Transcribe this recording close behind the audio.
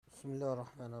بسم الله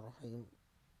الرحمن الرحيم.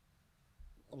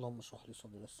 اللهم اشرح لي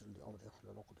صدري ويسر لي امري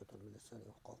واحلل عقدة من لساني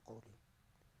يفقهوا قولي.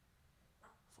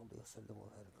 صلي وسلم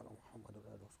وبارك على محمد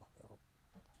وعلى اله وصحبه يا رب.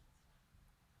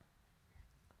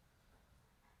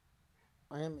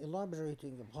 I am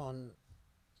elaborating upon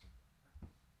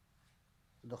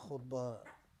the khutbah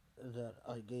that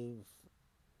I gave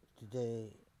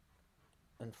today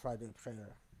in Friday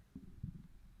prayer.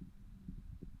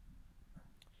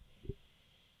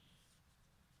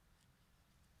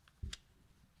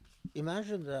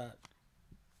 Imagine that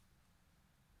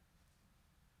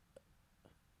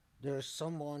there is a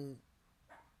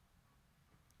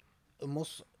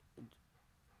Muslim,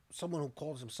 someone who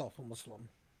calls himself a Muslim,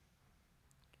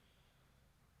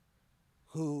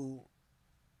 who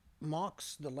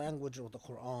mocks the language of the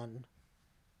Quran,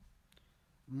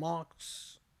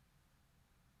 mocks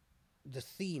the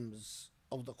themes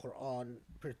of the Quran,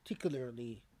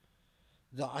 particularly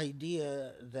the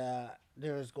idea that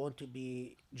there is going to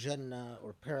be Jannah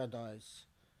or paradise,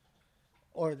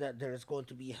 or that there is going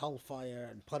to be hellfire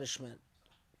and punishment,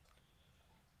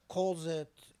 calls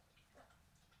it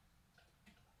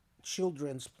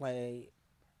children's play,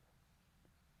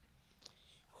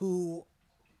 who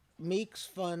makes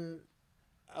fun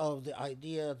of the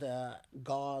idea that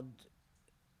God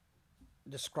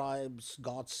describes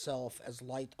God's self as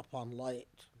light upon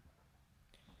light,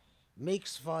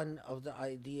 makes fun of the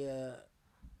idea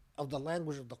of the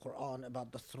language of the Quran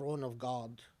about the throne of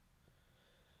God,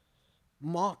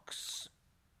 mocks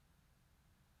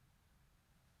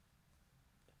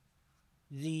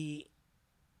the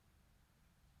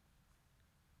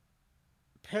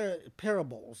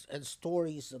parables and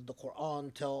stories that the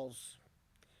Quran tells,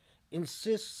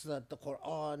 insists that the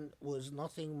Quran was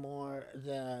nothing more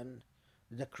than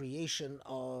the creation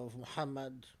of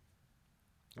Muhammad.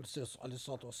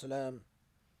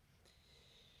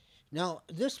 Now,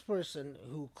 this person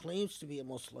who claims to be a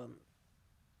Muslim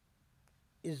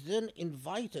is then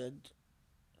invited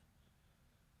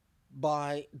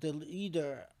by the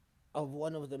leader of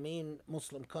one of the main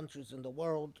Muslim countries in the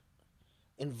world,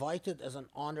 invited as an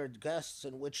honored guest,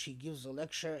 in which he gives a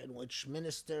lecture in which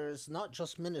ministers, not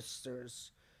just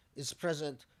ministers, is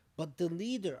present, but the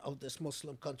leader of this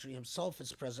Muslim country himself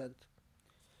is present.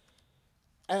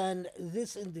 And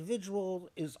this individual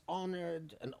is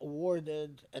honored and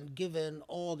awarded and given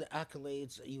all the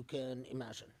accolades that you can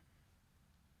imagine.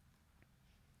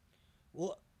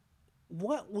 Well,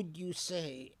 what would you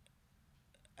say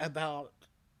about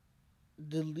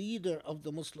the leader of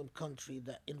the Muslim country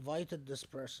that invited this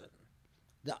person,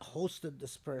 that hosted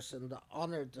this person, that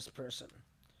honored this person,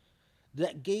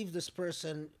 that gave this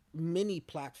person many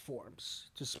platforms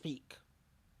to speak?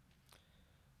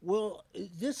 Well,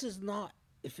 this is not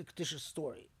a fictitious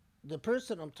story. The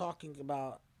person I'm talking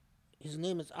about, his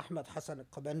name is Ahmad Hassan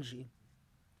al-Qabanji,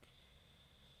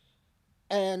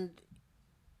 and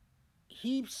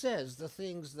he says the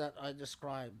things that I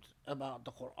described about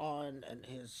the Quran and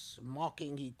his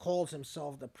mocking. He calls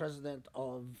himself the president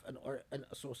of an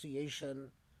association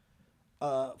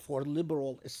for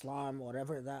liberal Islam,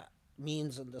 whatever that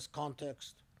means in this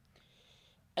context.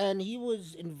 And he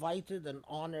was invited and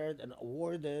honored and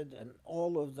awarded and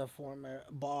all of the former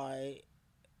by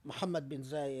Muhammad bin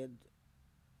Zayed,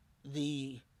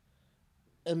 the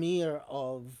emir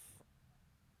of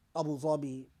Abu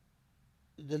Dhabi,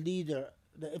 the leader,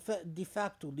 the de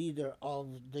facto leader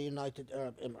of the United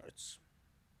Arab Emirates.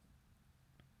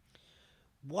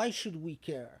 Why should we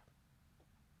care?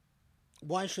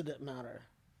 Why should it matter?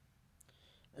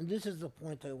 And this is the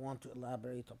point I want to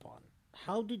elaborate upon.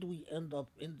 How did we end up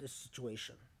in this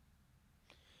situation?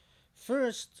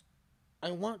 First,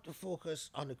 I want to focus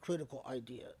on a critical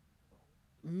idea.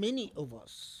 Many of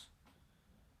us,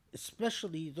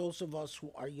 especially those of us who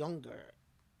are younger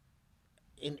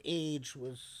in age,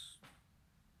 with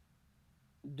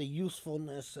the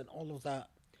usefulness and all of that,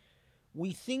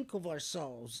 we think of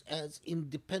ourselves as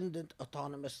independent,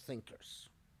 autonomous thinkers.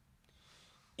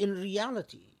 In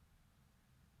reality,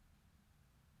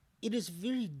 it is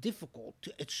very difficult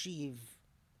to achieve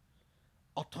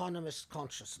autonomous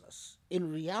consciousness.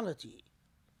 In reality,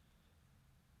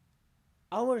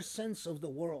 our sense of the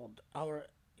world, our,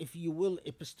 if you will,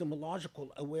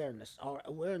 epistemological awareness, our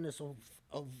awareness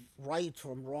of right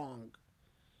from wrong,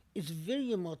 is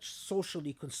very much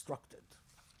socially constructed,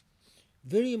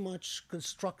 very much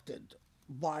constructed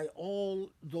by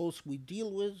all those we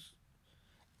deal with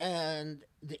and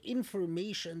the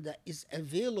information that is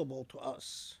available to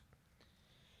us,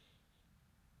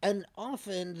 and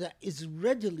often that is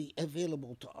readily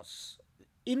available to us.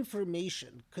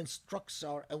 Information constructs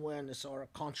our awareness, our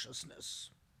consciousness.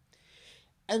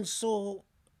 And so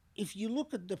if you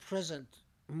look at the present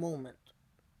moment,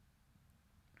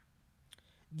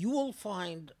 you will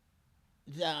find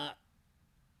that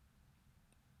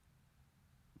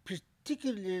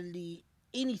particularly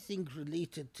anything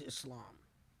related to Islam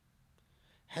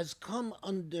has come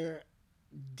under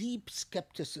deep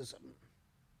skepticism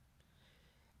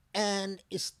and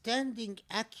a standing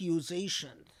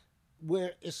accusation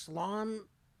where Islam,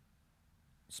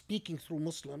 speaking through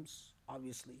Muslims,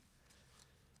 obviously,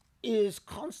 is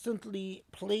constantly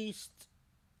placed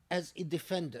as a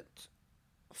defendant,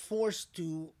 forced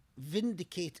to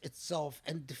vindicate itself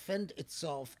and defend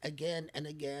itself again and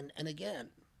again and again.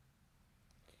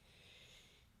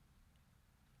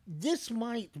 This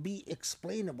might be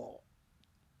explainable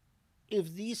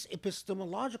if these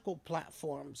epistemological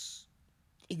platforms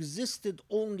existed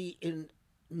only in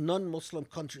non Muslim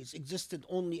countries, existed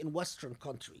only in Western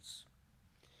countries.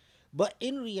 But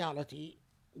in reality,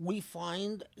 we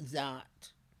find that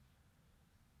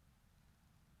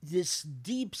this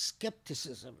deep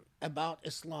skepticism about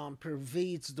Islam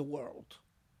pervades the world.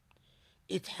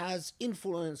 It has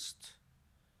influenced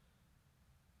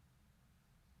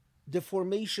the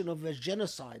formation of a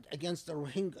genocide against the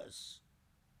Rohingyas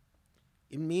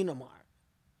in Myanmar.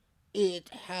 It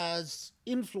has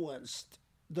influenced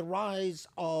the rise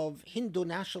of Hindu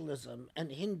nationalism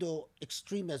and Hindu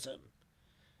extremism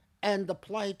and the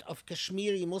plight of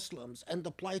Kashmiri Muslims and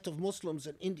the plight of Muslims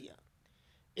in India.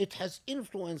 It has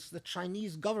influenced the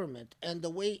Chinese government and the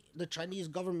way the Chinese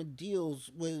government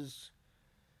deals with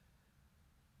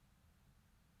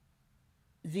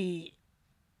the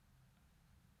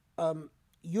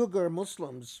Uyghur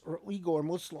Muslims or Uyghur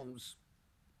Muslims.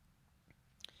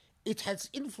 It has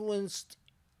influenced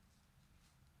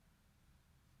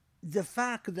the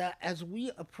fact that as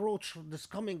we approach this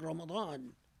coming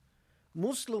Ramadan,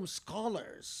 Muslim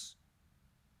scholars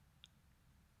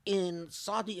in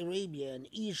Saudi Arabia, in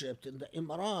Egypt, in the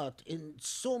Emirat, in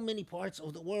so many parts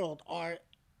of the world are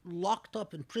locked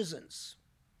up in prisons.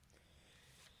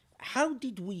 How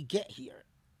did we get here?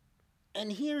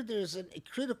 And here there's a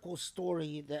critical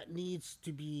story that needs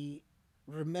to be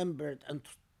remembered and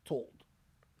told.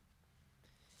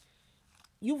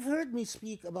 You've heard me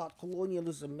speak about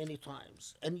colonialism many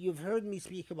times, and you've heard me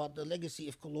speak about the legacy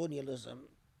of colonialism,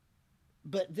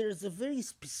 but there's a very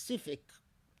specific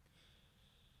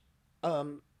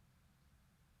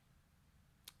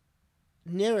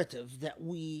narrative that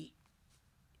we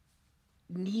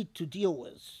need to deal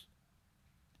with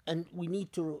and we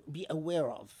need to be aware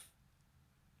of.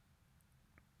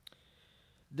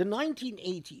 The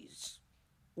 1980s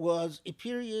was a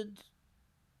period,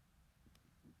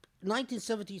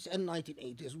 1970s and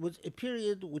 1980s was a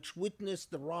period which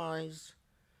witnessed the rise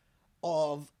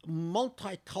of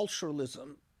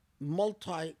multiculturalism,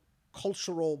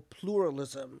 multicultural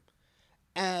pluralism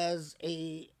as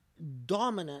a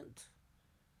dominant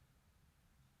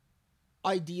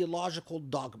ideological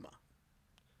dogma.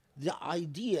 The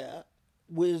idea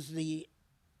was the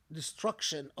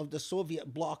destruction of the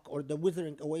Soviet bloc or the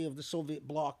withering away of the Soviet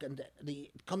bloc and the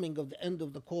coming of the end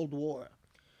of the Cold War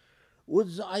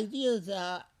was the idea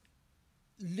that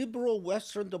liberal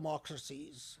Western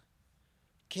democracies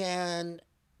can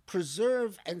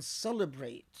preserve and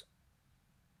celebrate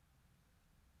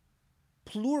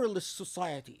pluralist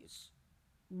societies,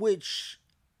 which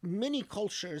many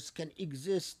cultures can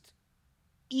exist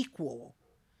equal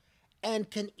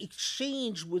and can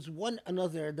exchange with one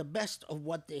another the best of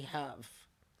what they have.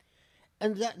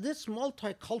 And that this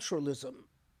multiculturalism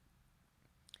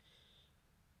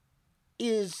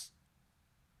is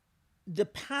the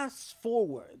path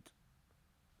forward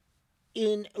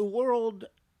in a world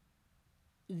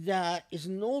that is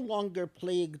no longer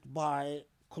plagued by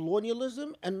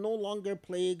colonialism and no longer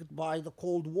plagued by the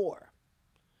Cold War.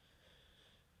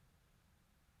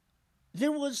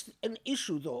 There was an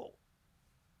issue, though,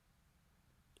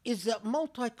 is that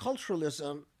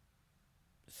multiculturalism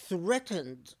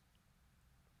threatened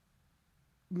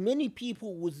many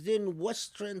people within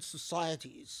Western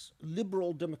societies,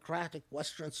 liberal democratic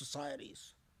Western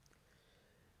societies,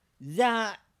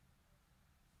 that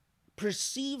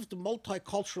perceived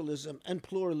multiculturalism and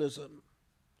pluralism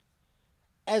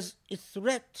as a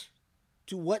threat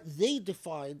to what they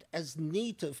defined as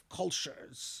native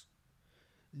cultures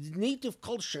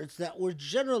that were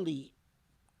generally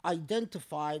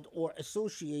identified or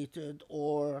associated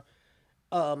or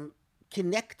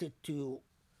connected to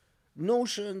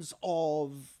notions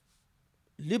of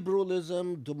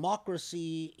liberalism,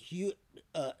 democracy,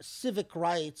 civic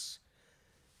rights.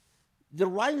 The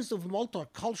rise of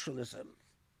multiculturalism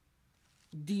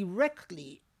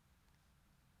directly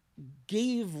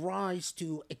gave rise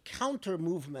to a counter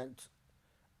movement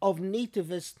of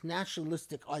nativist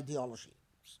nationalistic ideology.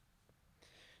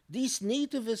 These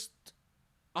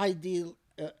ideal,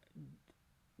 uh,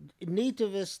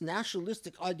 nativist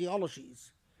nationalistic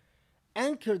ideologies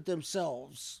anchored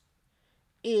themselves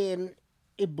in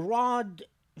a broad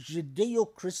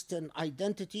Judeo Christian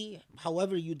identity,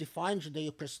 however you define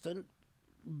Judeo Christian,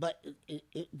 but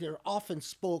they're often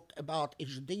spoke about a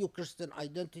Judeo Christian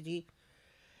identity,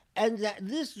 and that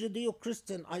this Judeo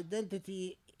Christian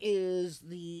identity is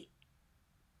the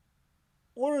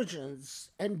origins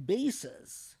and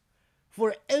basis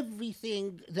for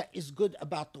everything that is good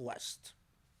about the West.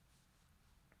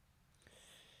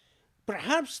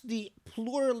 Perhaps the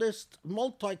pluralist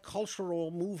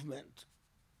multicultural movement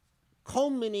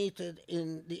culminated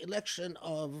in the election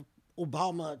of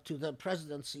Obama to the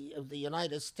presidency of the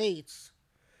United States,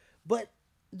 but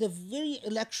the very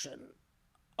election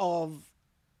of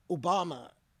Obama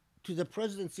to the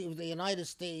presidency of the United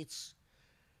States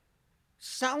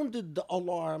sounded the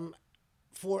alarm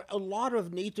for a lot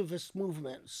of nativist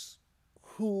movements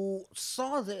who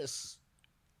saw this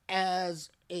as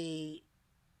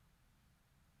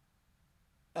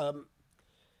um,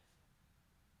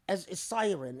 a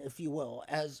siren, if you will,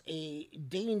 as a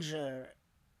danger,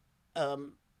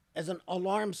 um, as an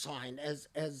alarm sign, as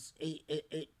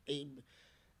an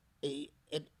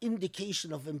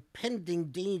indication of impending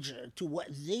danger to what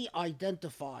they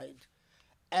identified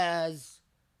as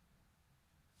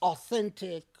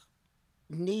authentic,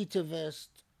 nativist,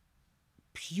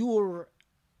 pure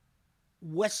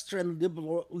Western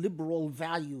liberal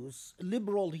values.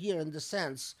 Liberal here in the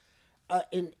sense,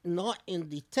 in not in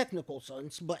the technical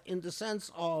sense, but in the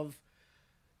sense of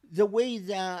the way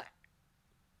that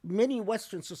many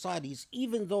Western societies,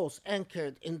 even those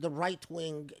anchored in the right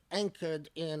wing, anchored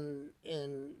in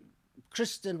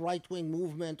Christian right wing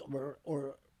movement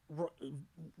or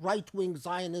right wing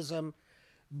Zionism,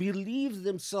 believe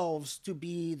themselves to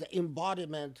be the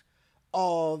embodiment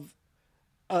of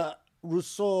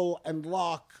Rousseau and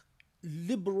Locke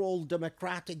liberal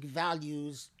democratic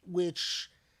values which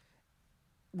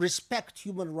respect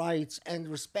human rights and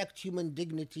respect human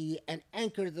dignity and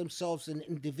anchor themselves in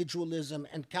individualism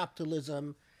and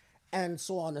capitalism and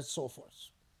so on and so forth.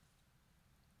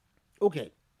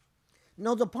 Okay.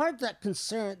 Now the part that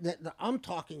I'm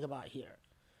talking about here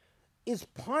is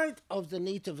part of the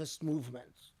nativist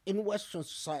movement in Western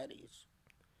societies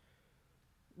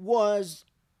was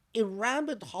a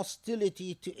rabid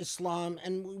hostility to Islam,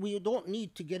 and we don't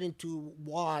need to get into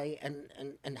why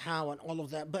and how and all of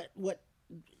that, but what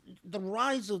the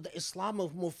rise of the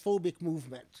Islamophobic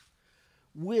movement,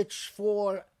 which,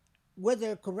 for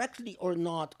whether correctly or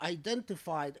not,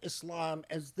 identified Islam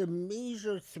as the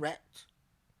major threat,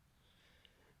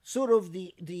 sort of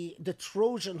the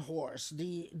Trojan horse,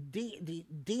 the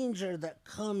danger that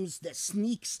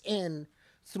sneaks in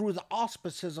through the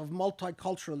auspices of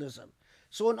multiculturalism.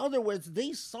 So, in other words,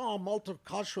 they saw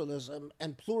multiculturalism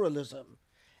and pluralism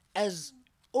as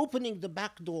opening the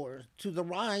back door to the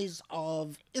rise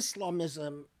of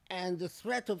Islamism and the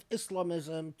threat of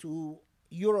Islamism to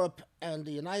Europe and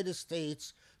the United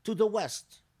States, to the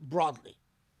West broadly.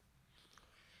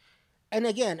 And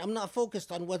again, I'm not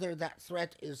focused on whether that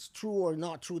threat is true or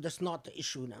not true. That's not the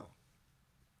issue now.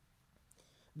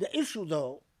 The issue,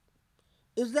 though,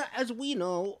 is that as we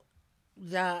know,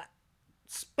 that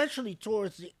especially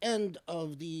towards the end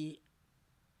of the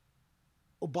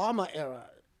Obama era,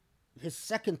 his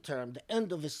second term, the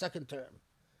end of his second term,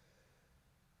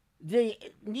 the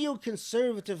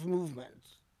neoconservative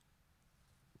movement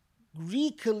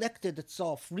recollected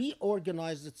itself,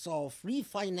 reorganized itself,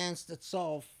 refinanced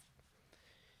itself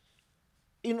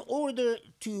in order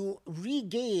to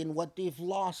regain what they've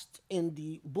lost in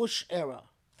the Bush era,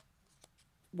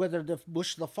 whether the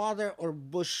Bush the father or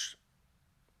Bush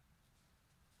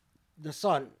the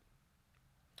son,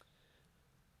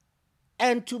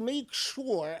 and to make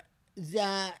sure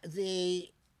that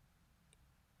they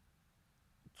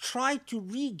try to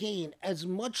regain as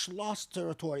much lost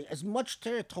territory, as much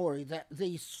territory that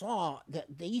they thought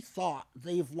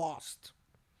they've lost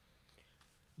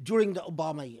during the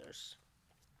Obama years.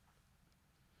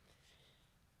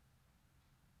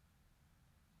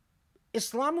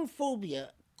 Islamophobia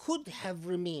could have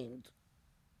remained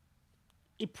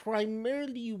a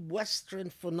primarily Western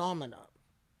phenomenon,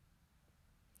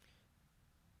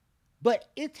 but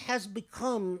it has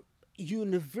become a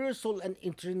universal and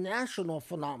international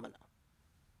phenomena.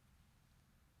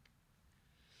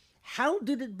 How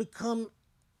did it become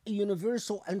a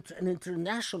universal and an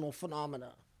international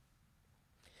phenomena?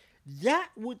 That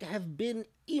would have been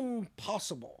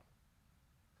impossible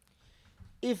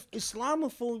if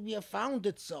Islamophobia found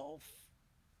itself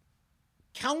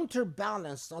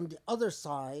counterbalanced on the other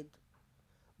side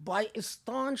by a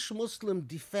staunch Muslim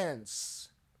defense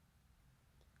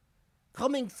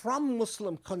coming from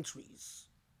Muslim countries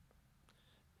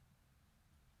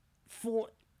for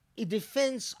a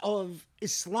defense of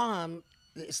Islam,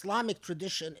 the Islamic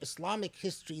tradition, Islamic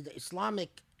history, the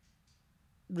Islamic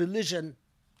religion.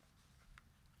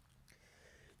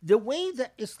 The way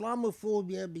that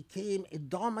Islamophobia became a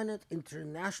dominant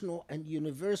international and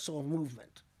universal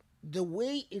movement, the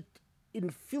way it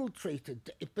infiltrated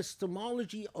the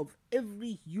epistemology of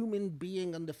every human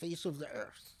being on the face of the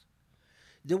earth,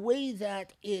 the way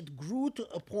that it grew to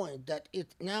a point that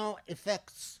it now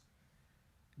affects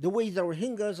the way the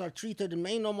Rohingyas are treated in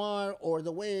Myanmar, or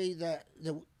the way that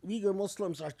the Uyghur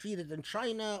Muslims are treated in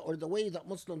China, or the way that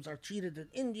Muslims are treated in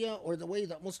India, or the way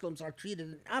that Muslims are treated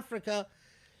in Africa.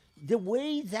 The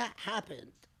way that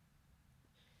happened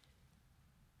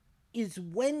is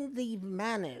when they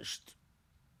managed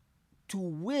to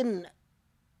win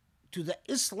to the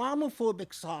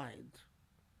Islamophobic side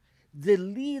the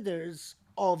leaders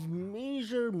of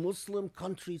major Muslim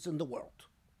countries in the world.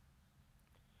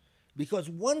 Because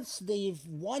once they've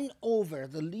won over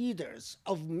the leaders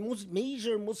of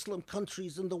major Muslim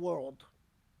countries in the world,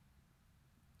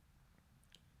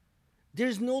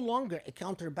 there's no longer a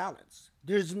counterbalance.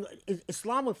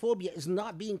 Islamophobia is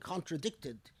not being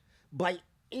contradicted by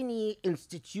any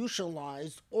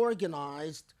institutionalized,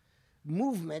 organized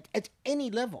movement at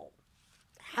any level.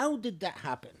 How did that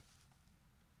happen?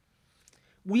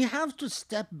 We have to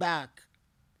step back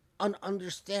and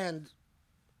understand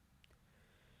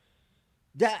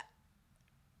that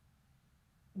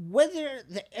whether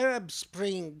the Arab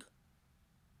Spring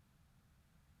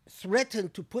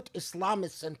threatened to put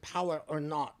Islamists in power or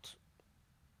not,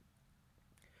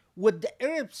 what the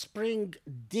Arab Spring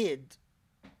did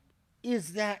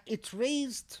is that it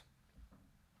raised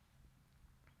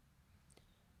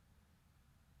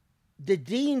the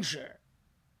danger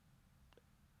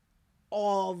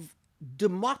of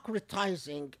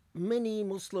democratizing many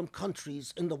Muslim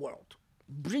countries in the world,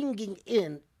 bringing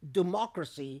in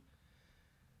democracy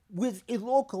with a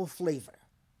local flavor,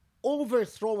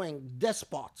 overthrowing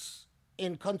despots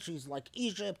in countries like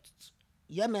Egypt,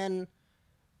 Yemen,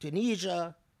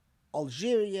 Tunisia,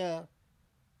 Algeria,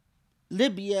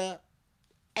 Libya,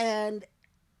 and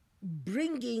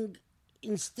bringing,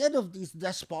 instead of these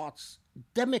despots,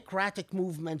 democratic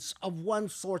movements of one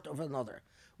sort or another,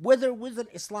 whether with an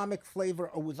Islamic flavor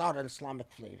or without an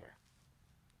Islamic flavor.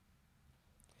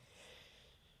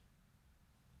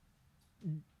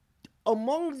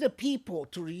 Among the people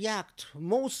to react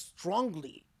most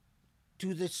strongly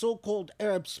to the so-called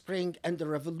Arab Spring and the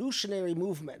revolutionary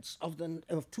movements of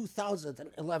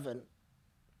 2011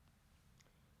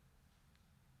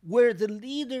 were the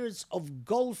leaders of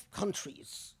Gulf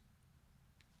countries,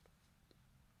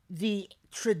 the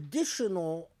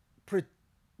traditional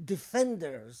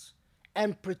defenders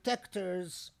and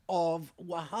protectors of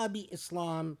Wahhabi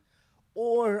Islam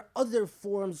or other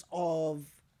forms of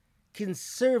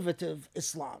conservative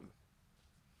Islam.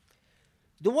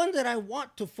 The one that I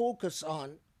want to focus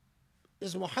on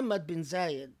is Mohammed bin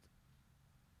Zayed,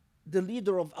 the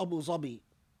leader of Abu Dhabi,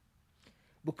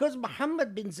 because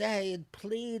Mohammed bin Zayed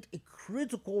played a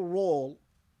critical role.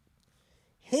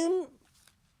 Him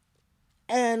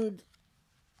and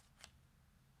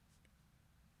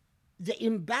the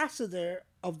ambassador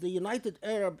of the United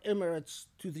Arab Emirates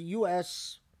to the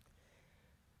US,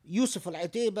 Yusuf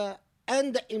al-Ateba,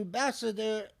 and the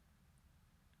ambassador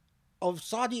of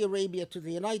Saudi Arabia to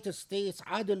the United States,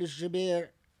 Adil al-Jubair,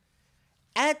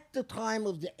 at the time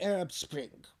of the Arab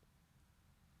Spring.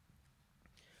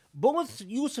 Both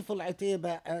Yusuf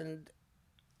al-Ateba and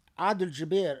Adil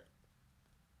al-Jubair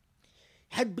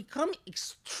had become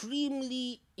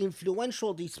extremely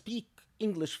influential. They speak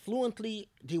English fluently.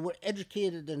 They were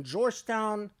educated in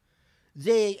Georgetown.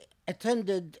 They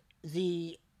attended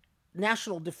the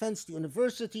National Defense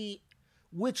University,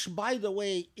 which, by the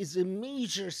way, is a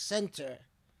major center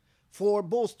for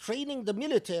both training the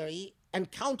military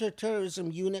and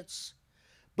counterterrorism units,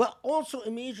 but also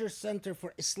a major center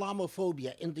for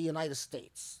Islamophobia in the United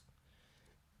States.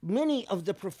 Many of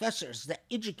the professors that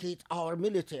educate our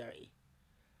military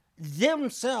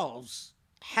themselves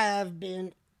have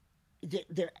been,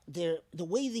 the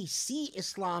way they see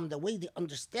Islam, the way they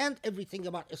understand everything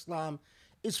about Islam,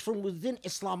 is from within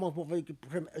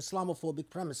Islamophobic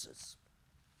premises.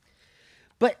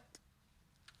 But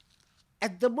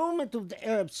at the moment of the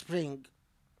Arab Spring,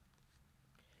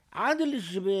 Adil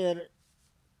al-Jubair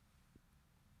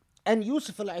and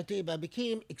Yusuf al-Ateba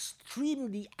became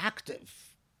extremely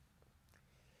active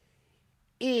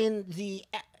in the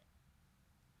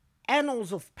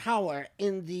annals of power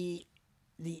in the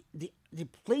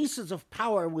places of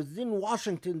power within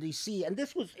Washington D.C. And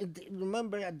this was,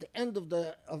 remember, at the end of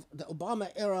the Obama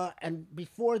era and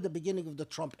before the beginning of the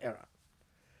Trump era,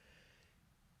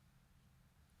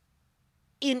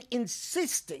 in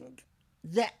insisting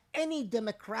that any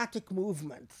democratic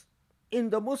movement in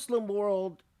the Muslim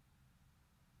world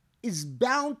is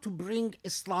bound to bring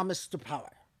Islamists to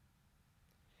power,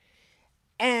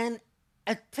 and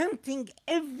attempting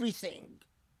everything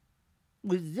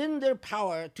within their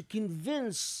power to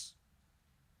convince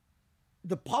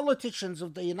the politicians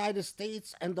of the United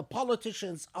States and the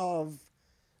politicians of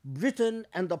Britain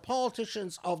and the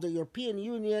politicians of the European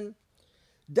Union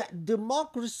that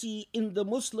democracy in the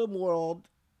Muslim world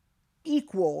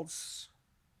equals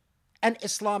an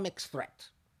Islamic threat.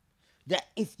 That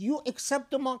if you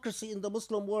accept democracy in the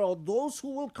Muslim world, those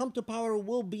who will come to power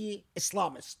will be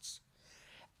Islamists.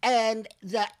 And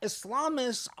that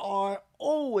Islamists are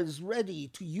always ready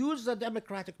to use the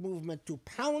democratic movement to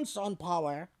pounce on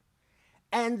power,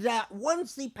 and that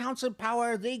once they pounce on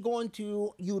power, they're going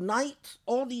to unite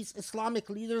all these Islamic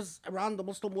leaders around the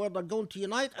Muslim world are going to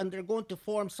unite, and they're going to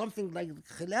form something like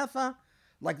the Khilafah,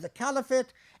 like the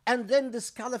Caliphate, and then this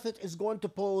Caliphate is going to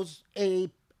pose a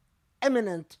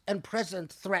imminent and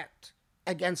present threat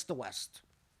against the West.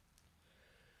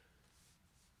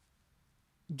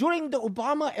 During the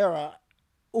Obama era,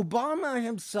 Obama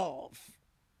himself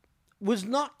was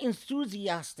not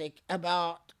enthusiastic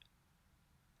about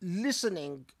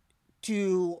listening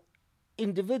to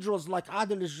individuals like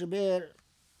Adil al-Jubair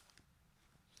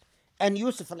and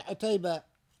Yusuf al-Utaiba.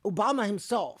 Obama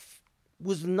himself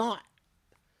was not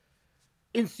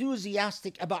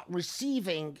enthusiastic about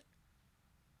receiving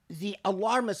the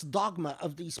alarmist dogma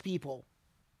of these people.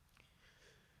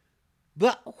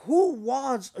 But who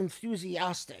was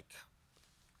enthusiastic,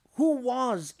 who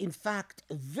was in fact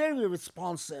very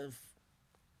responsive,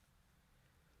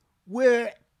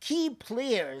 were key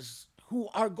players who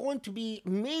are going to be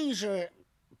major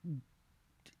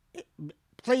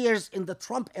players in the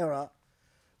Trump era,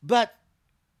 but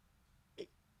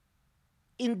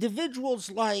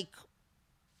individuals like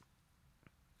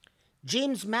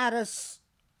James Mattis,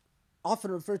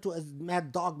 often referred to as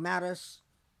Mad Dog Mattis,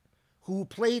 who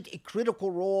played a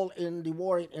critical role in the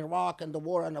war in Iraq and the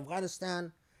war in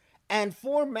Afghanistan. And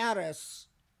for Mattis,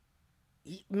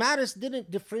 Mattis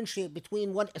didn't differentiate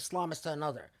between one Islamist and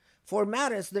another. For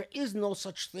Mattis, there is no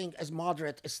such thing as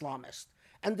moderate Islamist,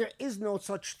 and there is no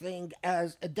such thing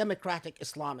as a democratic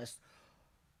Islamist.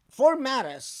 For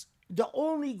Mattis, the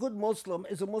only good Muslim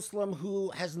is a Muslim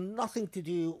who has nothing to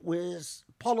do with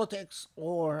politics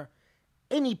or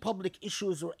any public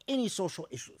issues or any social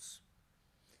issues.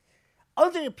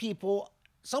 Other people,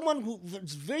 someone who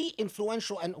was very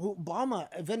influential and who Obama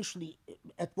eventually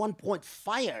at one point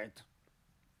fired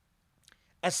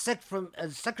as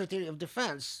Secretary of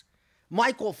Defense,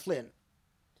 Michael Flynn.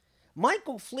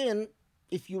 Michael Flynn,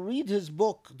 if you read his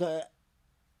book, The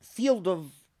Field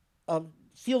of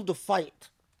Fight,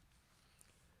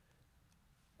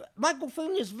 Michael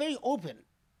Flynn is very open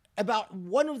about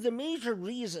one of the major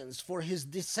reasons for his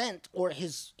dissent or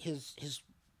his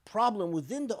problem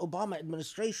within the Obama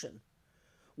administration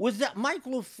was that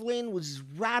Michael Flynn was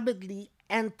rabidly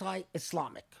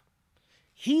anti-Islamic.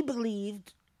 He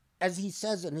believed, as he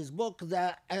says in his book,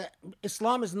 that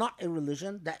Islam is not a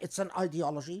religion, that it's an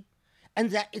ideology, and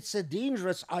that it's a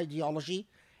dangerous ideology,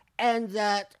 and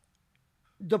that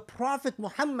the Prophet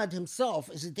Muhammad himself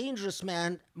is a dangerous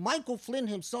man. Michael Flynn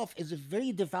himself is a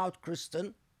very devout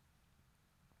Christian.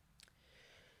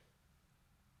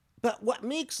 But what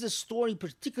makes this story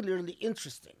particularly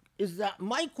interesting is that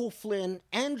Michael Flynn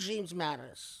and James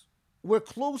Mattis were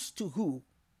close to who?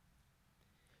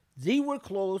 They were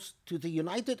close to the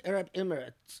United Arab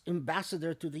Emirates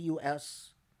ambassador to the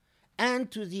U.S. and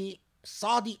to the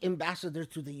Saudi ambassador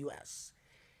to the U.S.,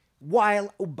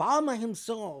 while Obama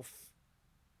himself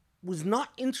was not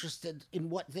interested in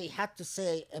what they had to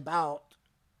say about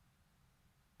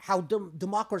how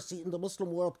democracy in the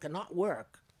Muslim world cannot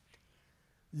work.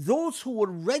 Those who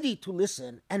were ready to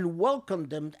listen and welcome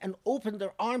them and open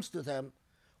their arms to them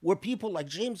were people like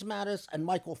James Mattis and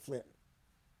Michael Flynn.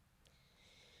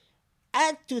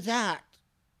 Add to that,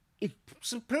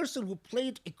 it's a person who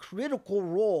played a critical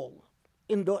role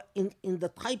in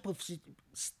the type of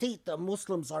state that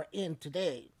Muslims are in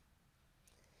today.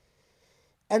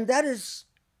 And that is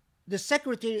the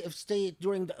Secretary of State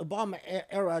during the Obama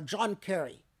era, John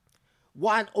Kerry.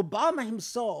 While Obama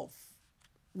himself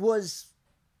was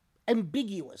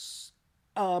ambiguous,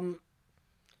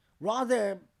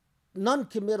 rather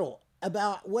non-committal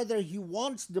about whether he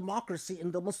wants democracy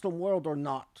in the Muslim world or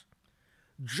not,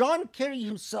 John Kerry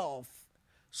himself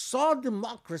saw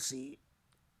democracy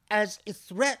as a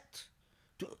threat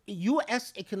to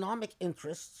U.S. economic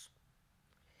interests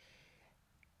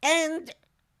and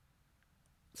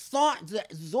thought that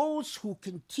those who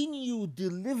continue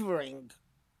delivering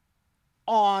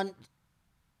on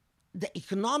the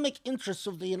economic interests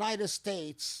of the United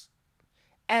States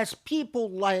as people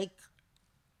like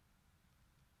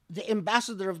the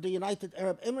ambassador of the United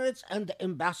Arab Emirates and the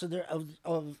ambassador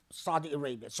of Saudi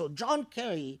Arabia. So John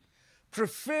Kerry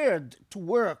preferred to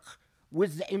work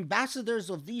with the ambassadors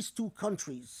of these two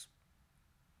countries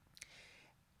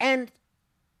and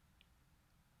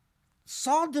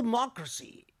saw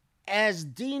democracy as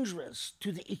dangerous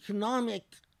to the economic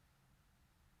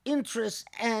interests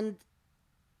and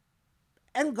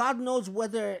God knows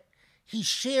whether he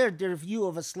shared their view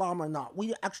of Islam or not.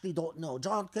 We actually don't know.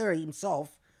 John Kerry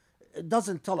himself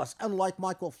doesn't tell us, unlike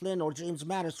Michael Flynn or James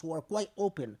Mattis, who are quite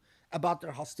open about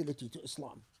their hostility to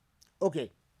Islam.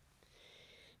 Okay.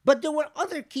 But there were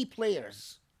other key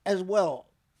players as well.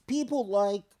 People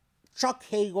like Chuck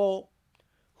Hagel,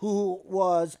 who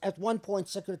was at one point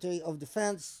Secretary of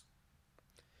Defense,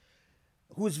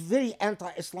 who was very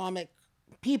anti-Islamic.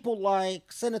 People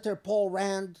like Senator Paul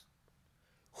Rand,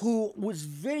 who was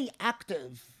very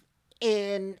active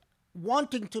in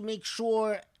wanting to make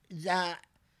sure that,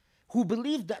 who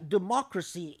believed that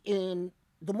democracy in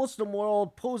the Muslim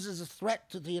world poses a threat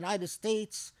to the United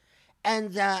States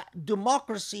and that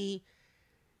democracy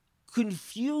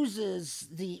confuses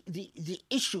the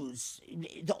issues.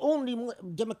 The only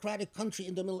democratic country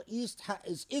in the Middle East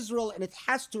is Israel, and it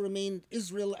has to remain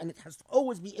Israel, and it has to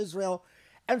always be Israel.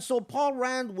 And so Paul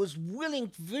Rand was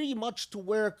willing very much to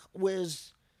work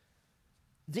with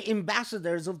the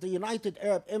ambassadors of the United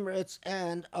Arab Emirates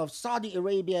and of Saudi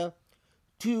Arabia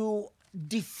to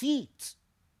defeat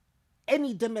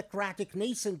any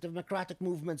nascent democratic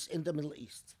movements in the Middle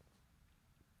East.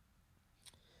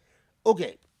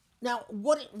 Okay, now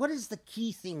what is the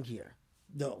key thing here,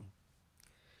 though?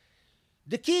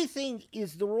 The key thing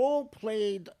is the role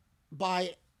played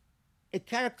by a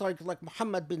character like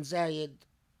Mohammed bin Zayed.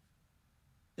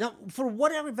 Now, for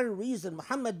whatever reason,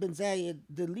 Mohammed bin Zayed,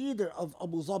 the leader of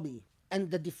Abu Dhabi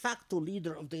and the de facto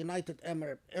leader of the United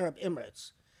Arab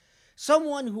Emirates,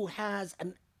 someone who has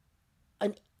an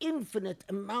infinite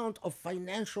amount of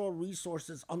financial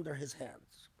resources under his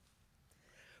hands.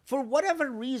 For whatever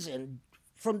reason,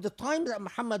 from the time that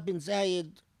Mohammed bin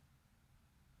Zayed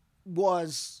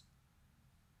was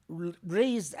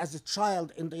raised as a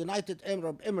child in the United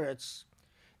Arab Emirates,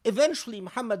 eventually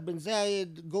Mohammed bin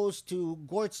Zayed goes to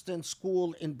Gordston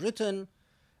School in Britain,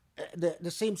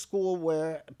 the same school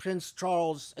where Prince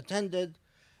Charles attended,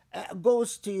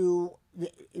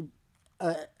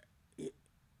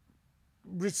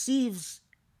 receives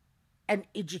an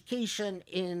education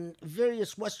in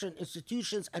various Western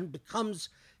institutions and becomes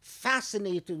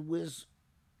fascinated with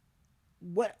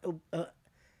what,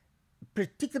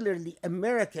 particularly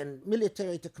American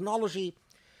military technology.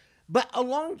 But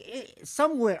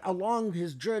somewhere along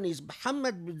his journeys,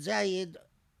 Mohammed bin Zayed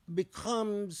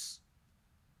becomes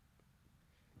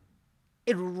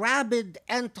a rabid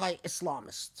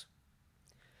anti-Islamist.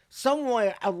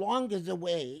 Somewhere along the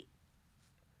way,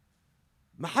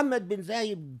 Mohammed bin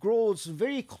Zayed grows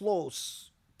very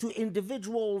close to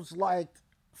individuals like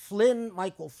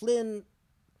Michael Flynn,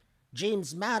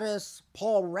 James Mattis,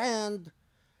 Paul Rand,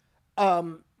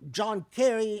 John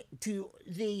Kerry, to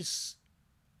these.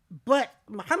 But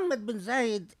Mohammed bin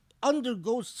Zayed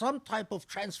undergoes some type of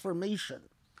transformation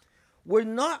where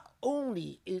not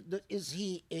only is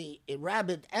he a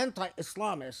rabid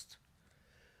anti-Islamist,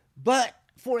 but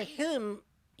for him,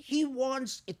 he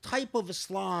wants a type of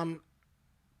Islam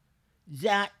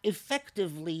that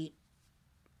effectively,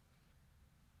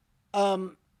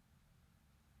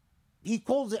 he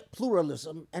calls it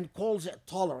pluralism and calls it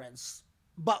tolerance.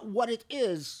 But what it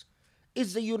is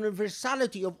the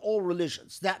universality of all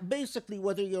religions. That basically,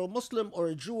 whether you're a Muslim or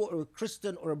a Jew or a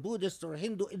Christian or a Buddhist or a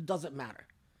Hindu, it doesn't matter.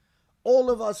 All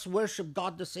of us worship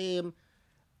God the same.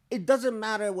 It doesn't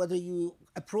matter whether you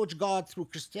approach God through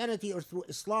Christianity or through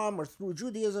Islam or through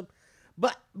Judaism.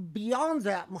 But beyond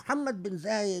that, Mohammed bin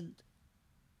Zayed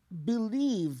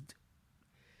believed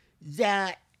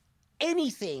that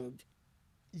anything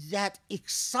that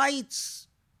excites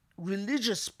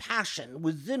religious passion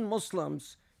within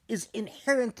Muslims is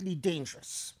inherently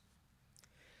dangerous.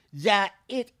 That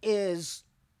it is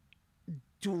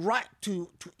to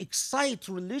excite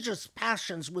religious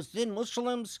passions within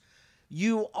Muslims,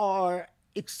 you are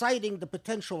exciting the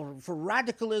potential for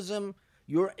radicalism,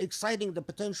 you're exciting the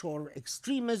potential for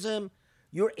extremism,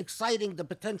 you're exciting the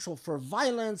potential for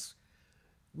violence.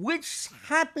 which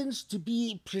happens to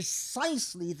be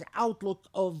precisely the outlook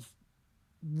of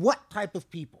what type of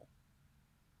people?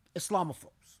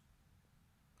 Islamophobes.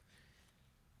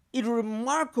 In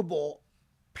remarkable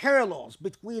parallels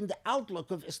between the outlook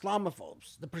of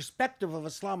Islamophobes, the perspective of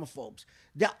Islamophobes,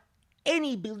 that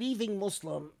any believing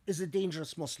Muslim is a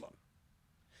dangerous Muslim.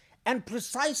 And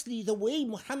precisely the way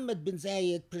Muhammad bin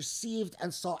Zayed perceived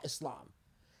and saw Islam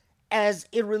as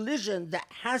a religion that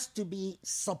has to be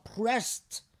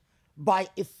suppressed by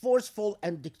a forceful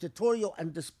and dictatorial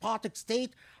and despotic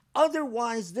state.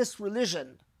 Otherwise, this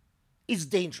religion is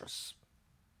dangerous.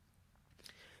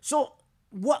 So,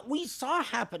 what we saw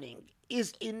happening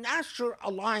is a natural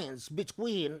alliance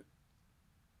between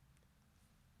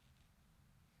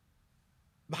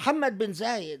Muhammad bin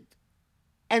Zayed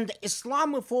and the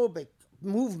Islamophobic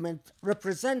movement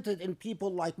represented in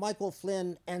people like Michael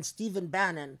Flynn and Stephen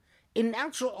Bannon, a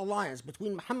natural alliance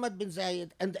between Muhammad bin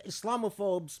Zayed and the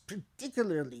Islamophobes,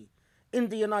 particularly in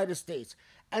the United States.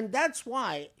 And that's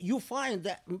why you find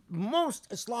that most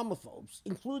Islamophobes,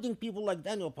 including people like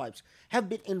Daniel Pipes, have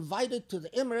been invited to the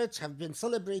Emirates, have been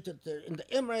celebrated in the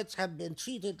Emirates, have been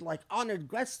treated like honored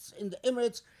guests in the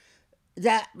Emirates,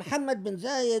 that Muhammad bin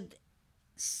Zayed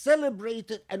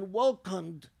celebrated and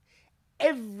welcomed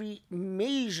every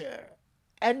major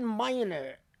and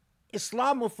minor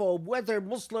Islamophobe, whether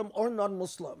Muslim or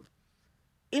non-Muslim,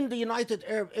 in the United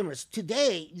Arab Emirates.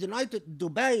 Today, United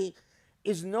Dubai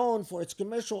is known for its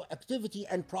commercial activity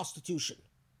and prostitution.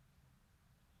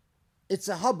 It's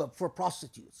a hub for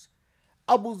prostitutes.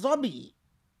 Abu Dhabi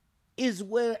is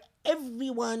where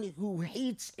everyone who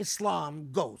hates Islam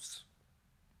goes.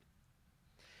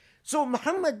 So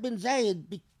Muhammad bin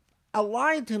Zayed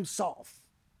allied himself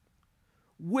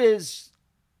with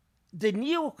the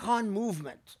neocon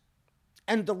movement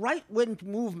and the right-wing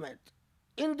movement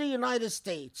in the United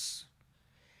States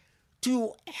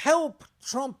to help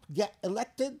Trump get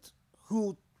elected,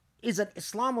 who is an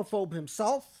Islamophobe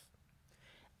himself,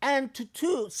 and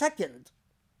second,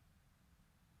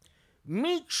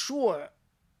 make sure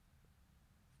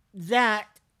that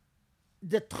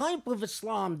the type of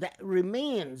Islam that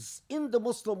remains in the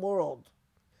Muslim world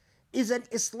is an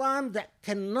Islam that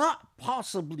cannot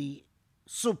possibly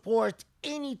support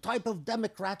any type of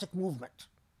democratic movement,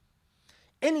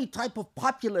 any type of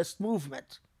populist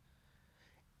movement,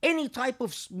 any type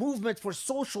of movement for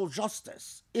social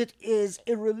justice. It is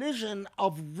a religion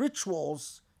of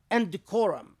rituals and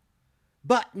decorum,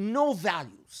 but no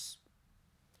values.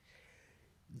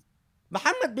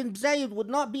 Muhammad bin Zayed would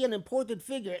not be an important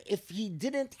figure if he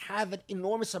didn't have an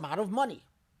enormous amount of money.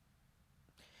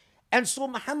 And so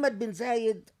Muhammad bin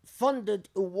Zayed funded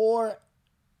a war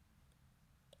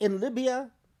in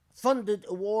Libya, funded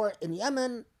a war in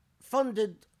Yemen,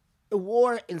 funded a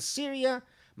war in Syria.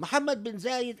 Muhammad bin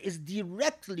Zayed is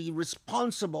directly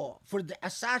responsible for the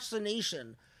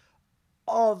assassination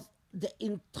of the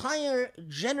entire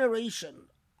generation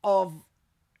of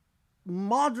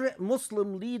moderate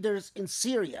Muslim leaders in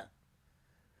Syria.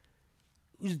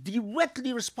 He's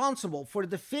directly responsible for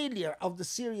the failure of the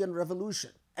Syrian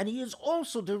revolution. And he is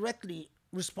also directly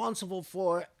responsible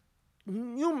for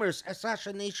numerous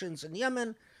assassinations in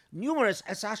Yemen, numerous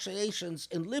assassinations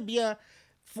in Libya,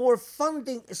 for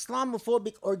funding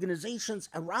Islamophobic organizations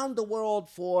around the world,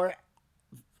 for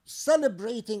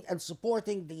celebrating and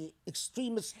supporting the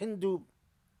extremist Hindu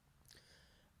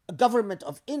government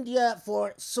of India,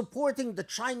 for supporting the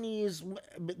Chinese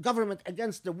government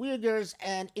against the Uyghurs,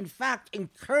 and in fact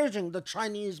encouraging the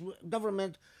Chinese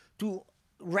government to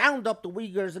round up the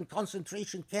Uyghurs in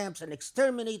concentration camps and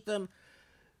exterminate them.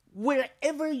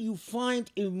 Wherever you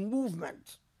find a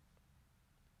movement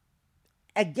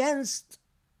against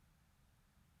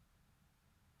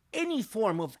any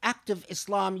form of active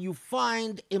Islam, you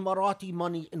find Emirati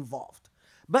money involved.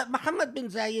 But Muhammad bin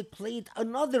Zayed played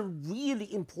another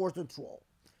really important role,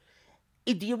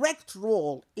 a direct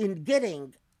role in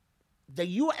getting the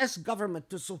US government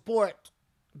to support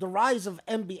the rise of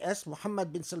MBS,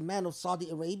 Mohammed bin Salman of Saudi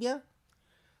Arabia,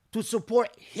 to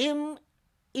support him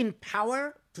in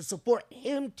power, to support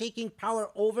him taking power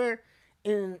over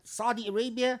in Saudi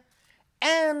Arabia,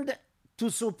 and to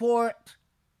support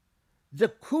the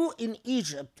coup in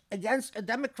Egypt against a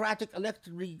democratically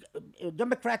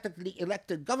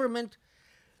elected government,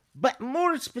 but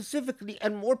more specifically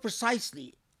and more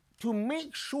precisely, to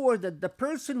make sure that the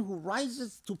person who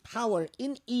rises to power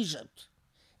in Egypt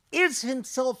is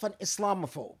himself an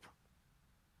Islamophobe.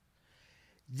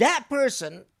 That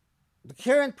person, the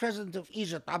current president of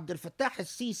Egypt, Abdel Fattah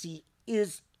al-Sisi,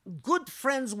 is good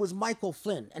friends with Michael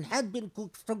Flynn and had been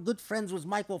good friends with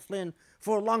Michael Flynn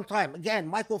for a long time. Again,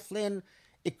 Michael Flynn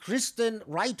a Christian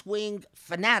right-wing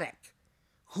fanatic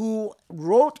who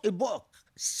wrote a book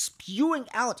spewing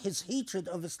out his hatred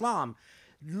of Islam.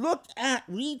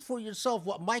 Read for yourself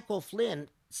what Michael Flynn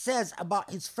says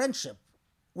about his friendship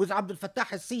with Abdel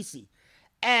Fattah al-Sisi,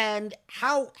 and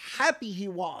how happy he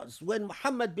was when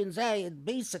Mohammed bin Zayed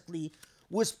basically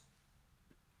was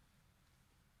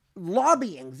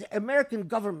lobbying the American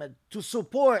government to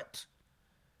support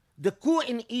the coup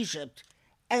in Egypt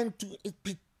and to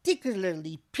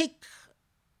particularly pick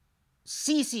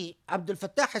Sisi, Abdel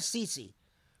Fattah al-Sisi,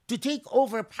 to take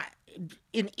over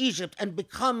in Egypt and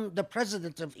become the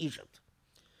president of Egypt.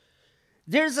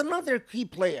 There's another key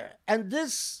player, and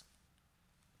this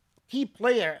key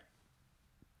player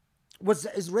was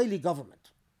the Israeli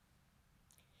government.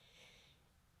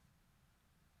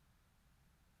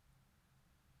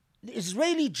 The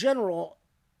Israeli general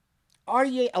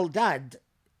Aryeh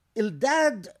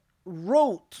Eldad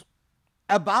wrote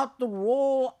about the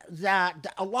role that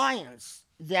the alliance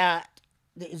that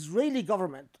the Israeli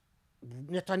government,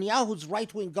 Netanyahu's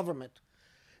right-wing government,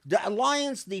 the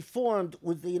alliance they formed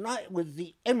with the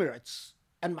Emirates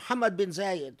and Mohammed bin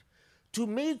Zayed to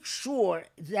make sure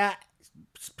that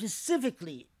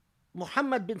specifically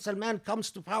Mohammed bin Salman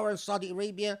comes to power in Saudi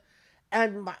Arabia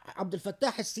and Abdel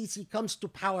Fattah al-Sisi comes to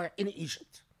power in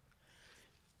Egypt.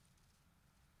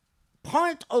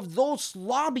 Part of those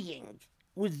lobbying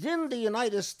within the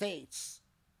United States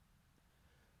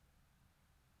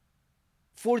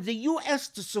for the U.S.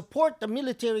 to support the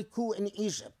military coup in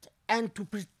Egypt and to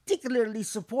particularly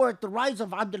support the rise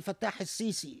of Abdel Fattah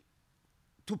al-Sisi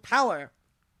to power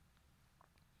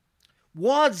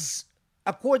was,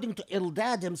 according to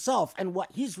Eldad himself and what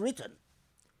he's written,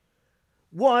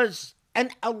 was an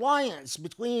alliance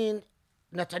between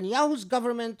Netanyahu's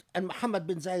government and Mohammed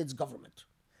bin Zayed's government.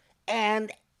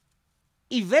 And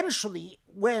eventually,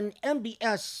 when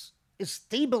MBS is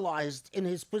stabilized in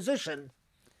his position,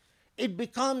 it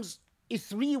becomes a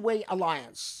three-way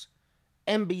alliance.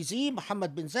 MBZ,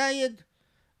 Mohammed bin Zayed,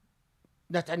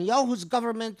 Netanyahu's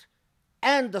government,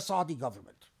 and the Saudi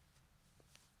government.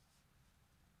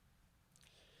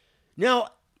 Now,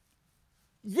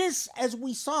 this, as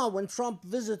we saw when Trump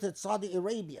visited Saudi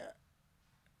Arabia,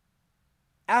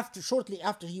 shortly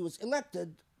after he was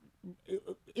elected,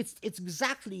 it's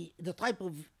exactly the type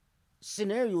of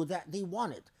scenario that they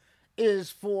wanted,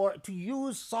 is to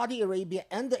use Saudi Arabia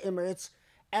and the Emirates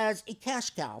as a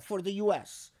cash cow for the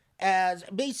U.S., as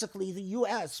basically the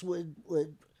U.S. would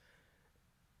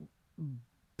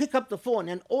pick up the phone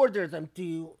and order them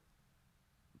to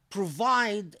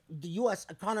provide the U.S.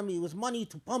 economy with money,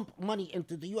 to pump money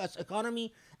into the U.S.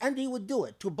 economy, and they would do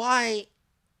it, to buy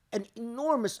an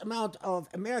enormous amount of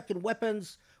American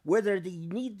weapons, whether they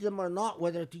need them or not,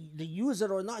 whether they use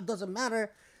it or not, it doesn't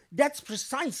matter. That's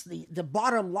precisely the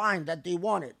bottom line that they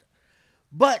wanted.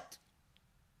 But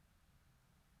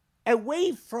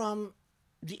away from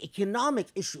the economic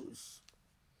issues,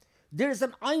 there's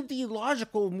an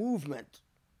ideological movement,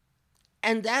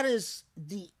 and that is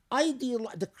the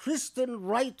Christian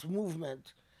right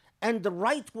movement and the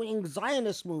right-wing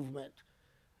Zionist movement,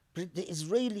 the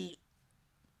Israeli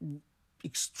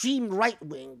extreme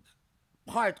right-wing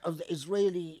part of the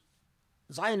Israeli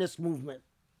Zionist movement,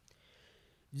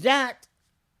 that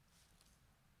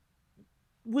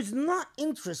was not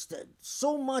interested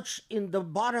so much in the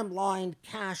bottom line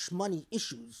cash money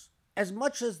issues as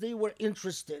much as they were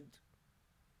interested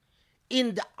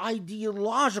in the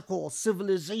ideological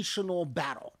civilizational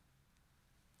battle.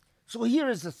 So here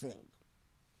is the thing.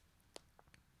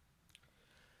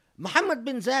 Mohammed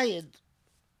bin Zayed,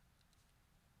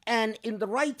 and in the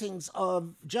writings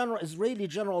of Israeli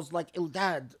generals like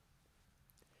Eldad,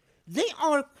 they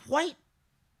are quite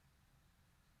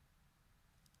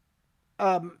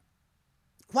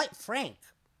frank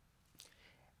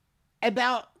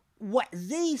about what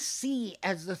they see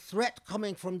as the threat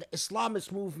coming from the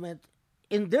Islamist movement.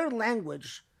 In their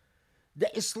language,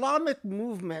 the Islamic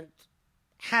movement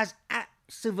has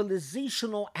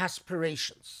civilizational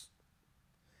aspirations.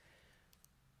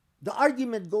 The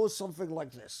argument goes something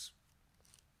like this.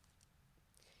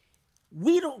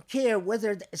 We don't care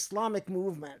whether the Islamic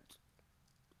movement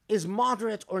is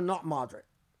moderate or not moderate.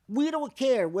 We don't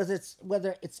care whether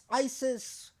it's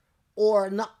ISIS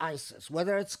or not ISIS,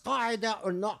 whether it's Qaeda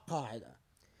or not Qaeda.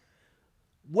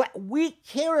 What we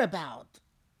care about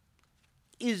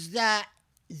is that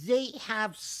they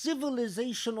have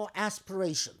civilizational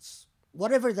aspirations,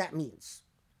 whatever that means.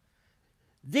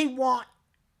 They want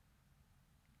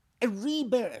a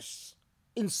rebirth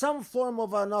in some form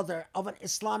or another of an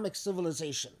Islamic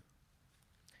civilization.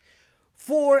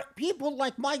 For people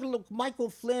like Michael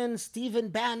Flynn, Stephen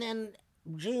Bannon,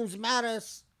 James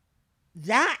Mattis,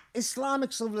 that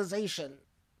Islamic civilization,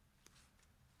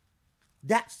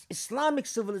 that Islamic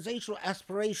civilizational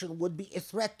aspiration would be a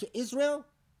threat to Israel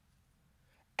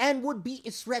and would be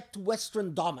a threat to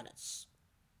Western dominance.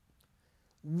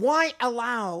 Why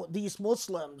allow these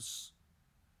Muslims,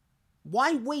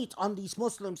 why wait on these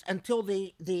Muslims until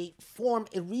they form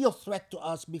a real threat to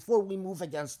us before we move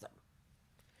against them?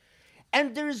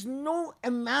 And there is no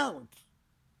amount,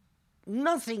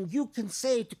 nothing you can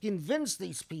say to convince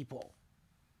these people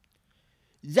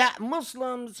that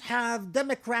Muslims have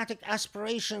democratic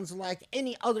aspirations like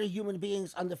any other human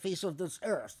beings on the face of this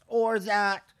earth, or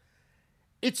that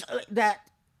it's that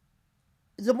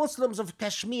the Muslims of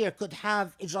Kashmir could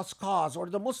have a just cause, or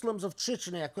the Muslims of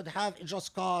Chechnya could have a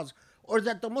just cause, or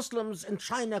that the Muslims in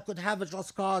China could have a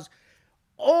just cause.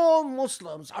 All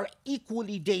Muslims are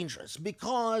equally dangerous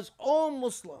because all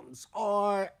Muslims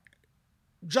are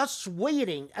just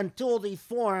waiting until they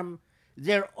form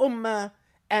their ummah,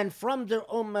 and from their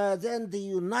ummah then they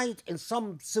unite in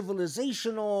some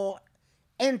civilizational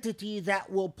entity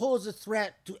that will pose a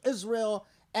threat to Israel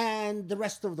and the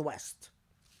rest of the West.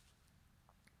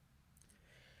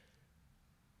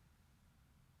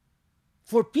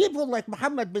 For people like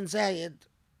Mohammed bin Zayed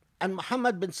and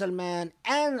Mohammed bin Salman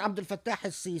and Abdel Fattah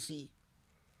al-Sisi,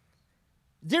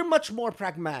 they're much more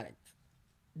pragmatic.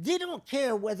 They don't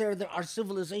care whether there are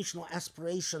civilizational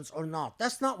aspirations or not.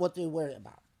 That's not what they worry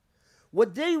about.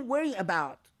 What they worry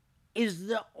about is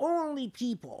the only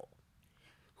people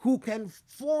who can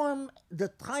form the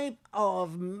type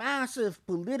of massive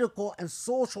political and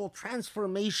social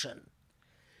transformation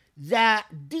that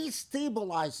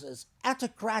destabilizes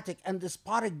autocratic and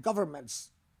despotic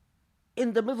governments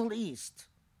in the Middle East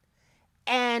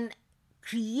and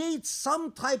creates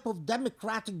some type of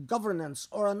democratic governance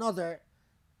or another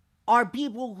are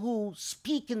people who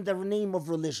speak in the name of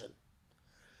religion.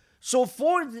 So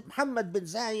for Mohammed bin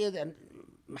Zayed and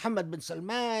Mohammed bin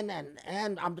Salman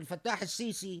and Abdel Fattah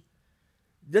al-Sisi,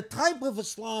 the type of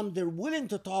Islam they're willing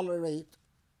to tolerate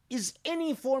is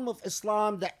any form of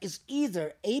Islam that is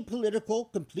either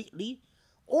apolitical completely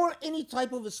or any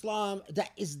type of Islam that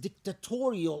is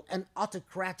dictatorial and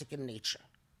autocratic in nature.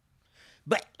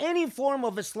 But any form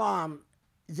of Islam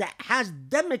that has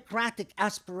democratic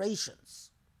aspirations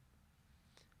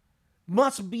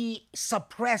must be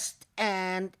suppressed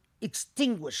and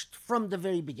extinguished from the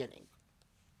very beginning.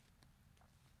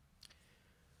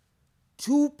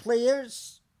 Two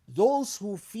players, those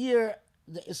who fear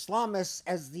the Islamists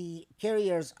as the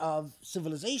carriers of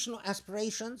civilizational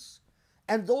aspirations,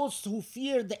 and those who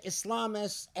fear the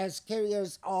Islamists as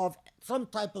carriers of some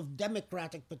type of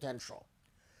democratic potential.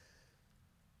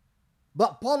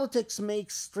 But politics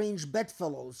makes strange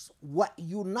bedfellows. What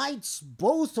unites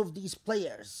both of these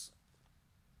players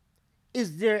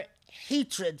is their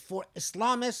hatred for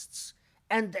Islamists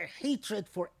and their hatred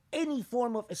for any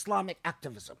form of Islamic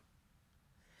activism.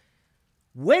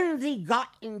 When they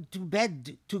got into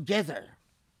bed together,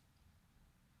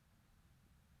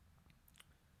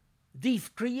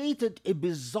 they've created a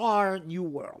bizarre new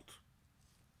world.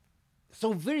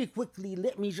 So very quickly,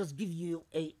 let me just give you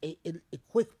a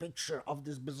quick picture of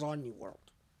this bizarre new world.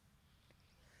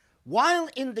 While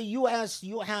in the US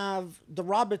you have the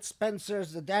Robert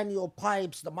Spencers, the Daniel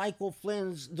Pipes, the Michael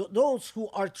Flynns, those who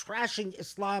are trashing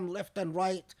Islam left and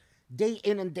right, day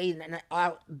in and day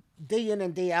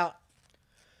out,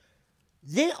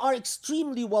 they are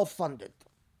extremely well funded.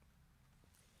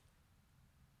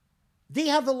 They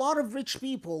have a lot of rich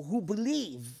people who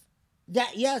believe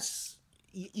that, yes,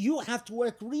 you have to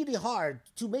work really hard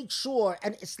to make sure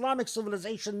an Islamic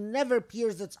civilization never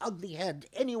rears its ugly head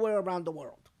anywhere around the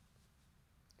world.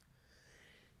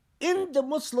 In the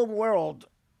Muslim world,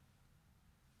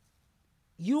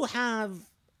 you have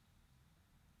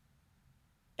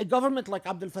a government like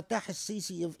Abdel Fattah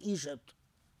al-Sisi of Egypt.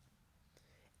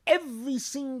 Every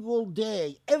single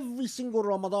day, every single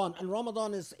Ramadan, and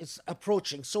Ramadan is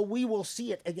approaching, so we will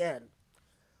see it again.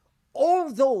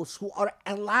 All those who are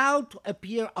allowed to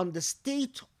appear on the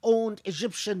state-owned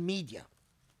Egyptian media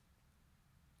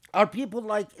are people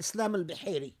like Islam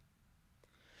al-Bahiri.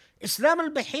 Islam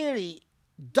al-Bahiri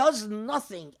does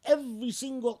nothing every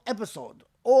single episode,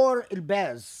 or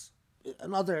Ilbaz,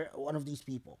 another one of these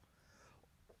people,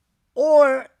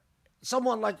 or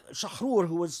someone like Shahrur,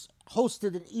 who was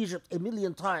hosted in Egypt a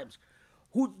million times,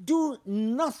 who do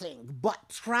nothing but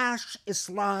trash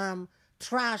Islam,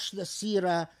 trash the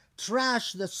Seerah,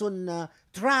 trash the Sunnah,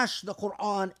 trash the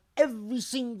Quran every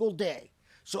single day.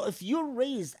 So if you're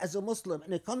raised as a Muslim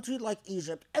in a country like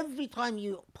Egypt, every time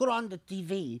you put on the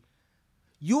TV,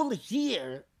 you'll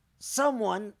hear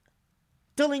someone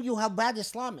telling you how bad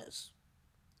Islam is.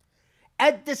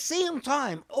 At the same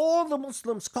time, all the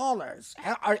Muslim scholars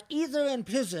are either in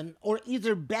prison or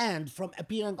either banned from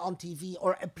appearing on TV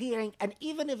or appearing, and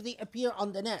even if they appear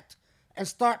on the net and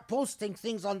start posting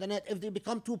things on the net, if they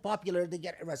become too popular, they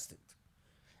get arrested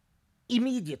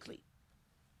immediately.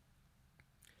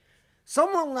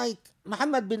 Someone like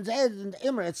Mohammed bin Zayed in the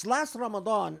Emirates, last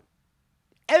Ramadan,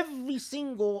 every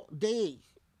single day,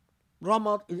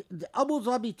 the Abu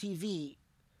Dhabi TV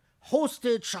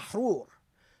hosted Shahrur.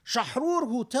 Shahrur,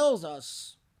 who tells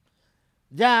us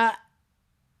that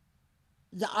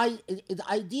the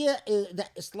idea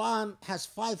that Islam has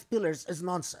 5 pillars is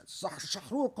nonsense.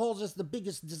 Shahrur calls this the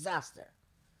biggest disaster.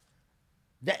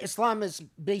 That Islam is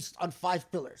based on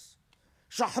 5 pillars.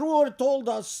 Shahrur told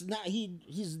us that he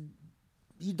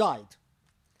died.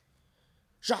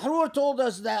 Shahrur told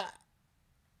us that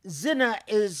zina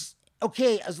is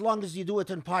okay as long as you do it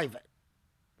in private.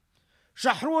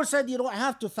 Shahrur said you don't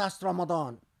have to fast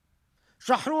Ramadan.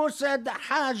 Shahrur said that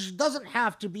Hajj doesn't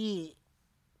have to be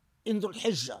in Dhul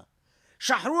Hijjah.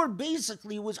 Shahrur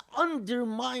basically was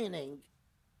undermining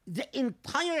the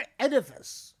entire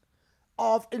edifice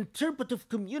of interpretive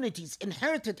communities,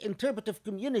 inherited interpretive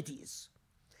communities,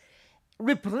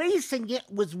 replacing it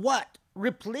with what?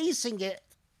 Replacing it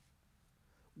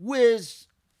with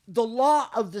the law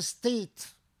of the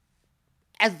state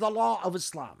as the law of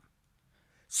Islam.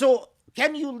 So,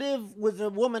 can you live with a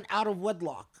woman out of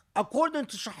wedlock? According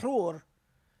to Shahrur,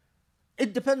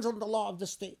 it depends on the law of the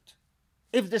state.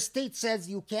 If the state says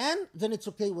you can, then it's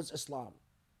okay with Islam.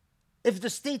 If the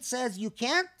state says you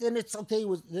can't, then it's okay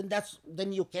with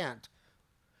then you can't.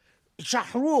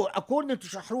 Shahrur, according to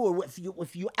Shahrur,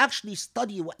 if you actually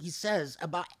study what he says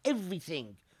about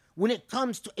everything when it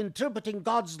comes to interpreting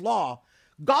God's law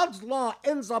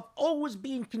ends up always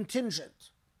being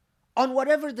contingent on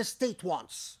whatever the state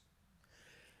wants.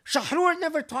 Shahrur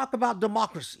never talked about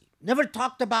democracy, never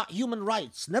talked about human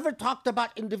rights, never talked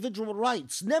about individual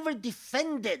rights, never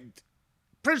defended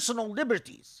personal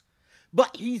liberties.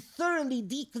 But he thoroughly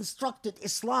deconstructed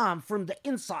Islam from the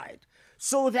inside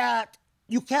so that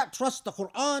you can't trust the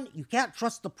Quran, you can't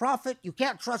trust the Prophet, you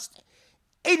can't trust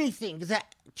anything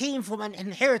that came from an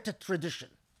inherited tradition.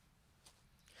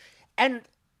 And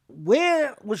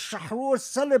where was Shahrur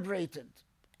celebrated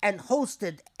and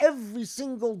hosted every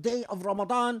single day of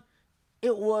Ramadan?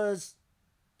 It was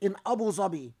in Abu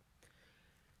Dhabi.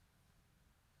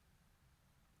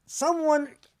 Someone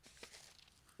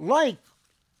like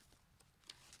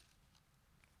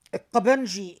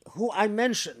Qabanji, who I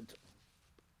mentioned,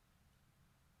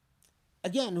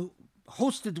 again, who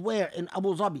hosted where? In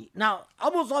Abu Dhabi. Now,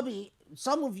 Abu Dhabi,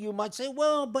 some of you might say,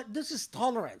 well, but this is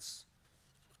tolerance.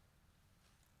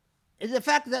 The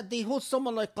fact that they host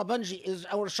someone like Qabanji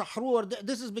or Shahrur,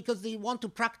 this is because they want to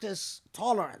practice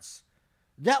tolerance.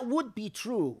 That would be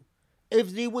true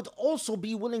if they would also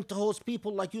be willing to host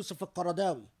people like Yusuf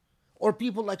al-Qaradawi or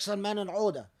people like Salman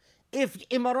al-Oda. If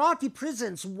Emirati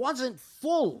prisons wasn't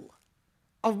full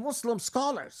of Muslim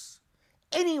scholars,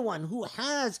 anyone who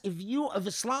has a view of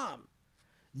Islam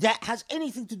that has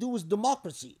anything to do with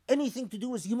democracy, anything to do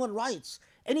with human rights,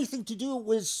 anything to do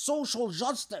with social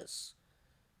justice,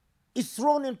 is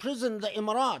thrown in prison in the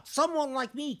Emirat. Someone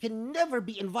like me can never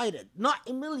be invited, not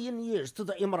a million years, to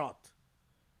the Emirat.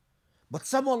 But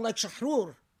someone like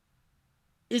Shahrur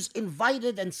is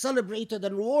invited and celebrated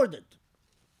and rewarded.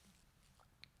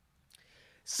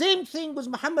 Same thing with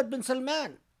Mohammed bin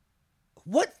Salman.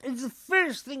 What is the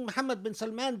first thing Mohammed bin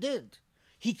Salman did?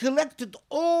 He collected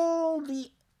all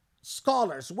the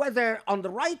scholars, whether on the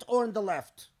right or on the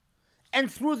left,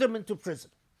 and threw them into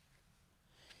prison.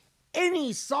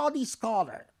 Any Saudi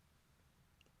scholar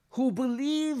who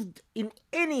believed in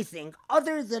anything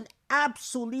other than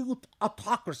absolute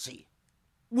autocracy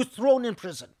was thrown in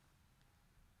prison.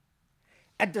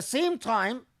 At the same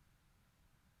time,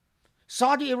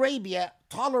 Saudi Arabia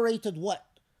tolerated what?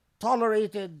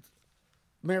 Tolerated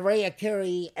Mariah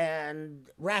Carey and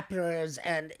rappers,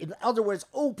 and in other words,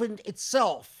 opened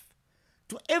itself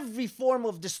to every form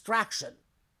of distraction.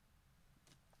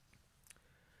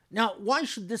 Now, why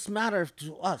should this matter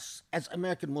to us as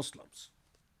American Muslims?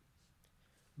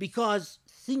 Because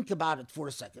think about it for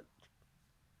a second.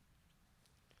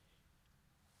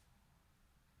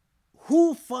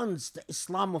 Who funds the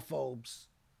Islamophobes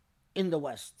in the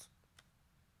West?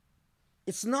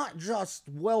 It's not just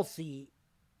wealthy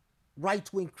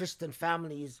right-wing Christian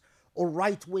families or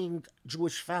right-wing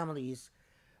Jewish families,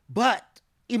 but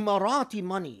Emirati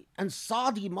money and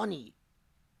Saudi money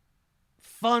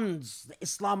funds the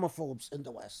Islamophobes in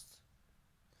the West.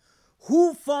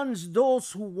 Who funds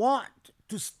those who want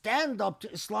to stand up to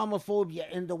Islamophobia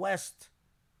in the West?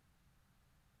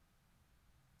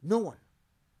 No one.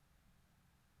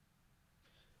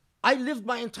 I lived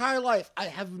my entire life. I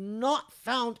have not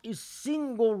found a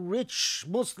single rich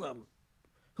Muslim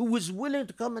who was willing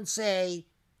to come and say,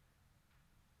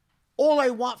 all I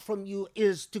want from you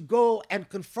is to go and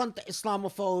confront the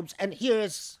Islamophobes, and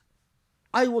here's,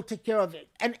 I will take care of it.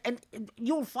 And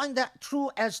you'll find that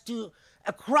true as to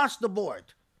across the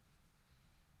board.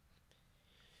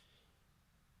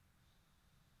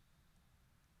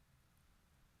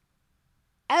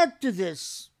 Add to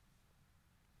this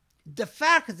the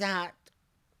fact that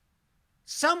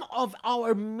some of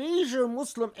our major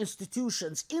Muslim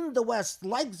institutions in the West,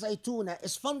 like Zaytuna,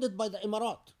 is funded by the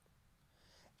Emirat.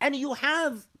 And you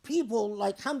have people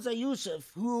like Hamza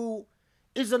Yusuf, who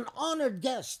is an honored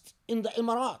guest in the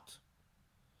Emirat.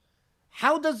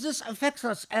 How does this affect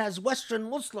us as Western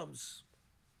Muslims?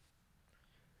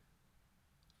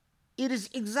 It is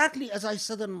exactly as I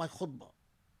said in my khutbah.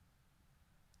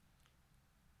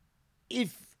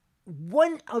 If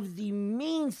one of the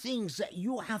main things that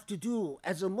you have to do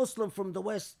as a Muslim from the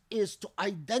West is to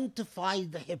identify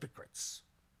the hypocrites,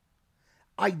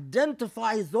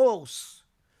 identify those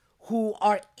who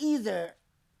are either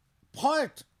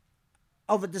part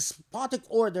of a despotic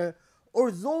order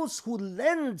or those who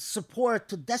lend support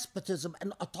to despotism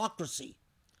and autocracy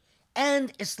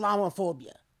and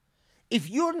Islamophobia. If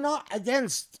you're not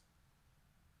against,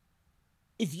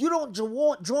 if you don't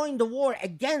join the war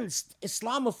against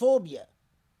Islamophobia,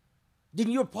 then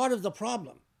you're part of the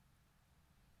problem.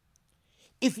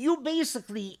 If you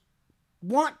basically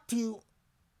want to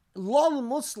lull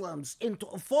Muslims into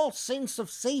a false sense of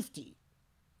safety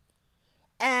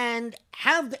and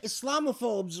have the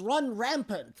Islamophobes run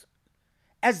rampant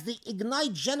as they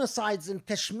ignite genocides in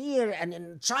Kashmir and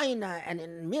in China and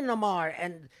in Myanmar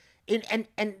and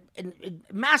in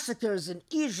massacres in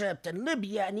Egypt and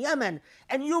Libya and Yemen,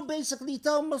 and you basically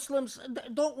tell Muslims,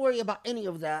 don't worry about any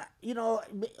of that. You know,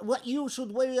 what you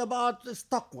should worry about is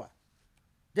taqwa.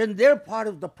 Then they're part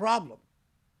of the problem.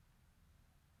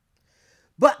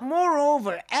 But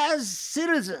moreover, as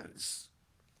citizens,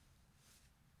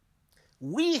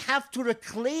 we have to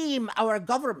reclaim our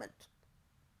government.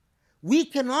 We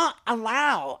cannot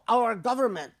allow our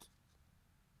government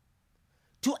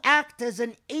to act as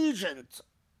an agent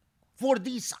for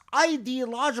these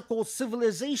ideological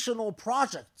civilizational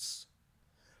projects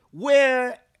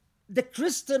where the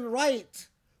Christian right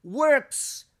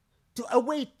works to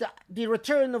await the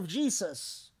return of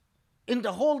Jesus in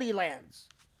the Holy Lands,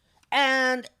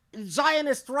 and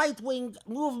Zionist right-wing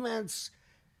movements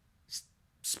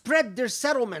spread their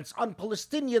settlements on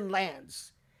Palestinian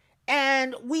lands.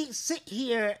 And we sit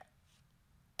here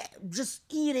just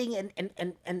eating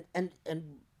and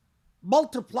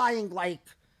multiplying like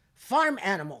farm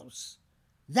animals.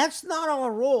 That's not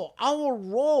our role. Our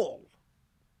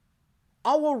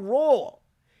role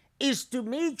is to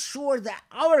make sure that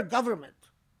our government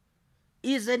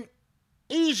is an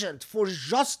agent for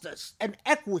justice and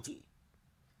equity,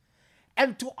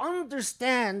 and to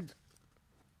understand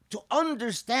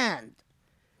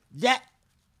that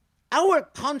our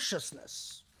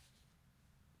consciousness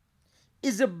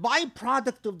is a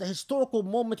byproduct of the historical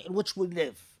moment in which we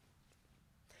live.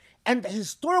 And the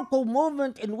historical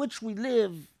moment in which we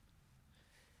live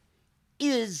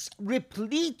is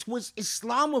replete with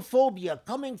Islamophobia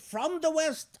coming from the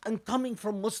West and coming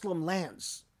from Muslim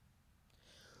lands.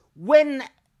 When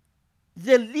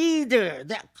the leader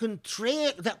that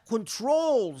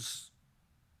controls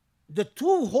the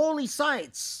two holy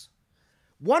sites,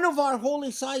 one of our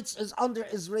holy sites is under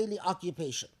Israeli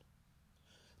occupation.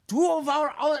 Two of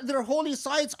our other holy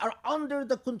sites are under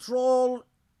the control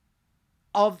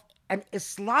of an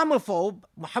Islamophobe,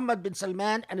 Mohammed bin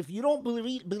Salman. And if you don't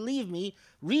believe me,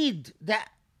 read that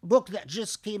book that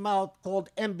just came out called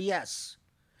MBS.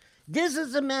 This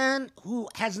is a man who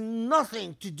has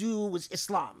nothing to do with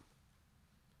Islam,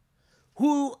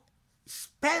 who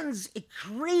spends a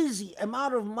crazy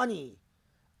amount of money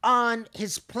on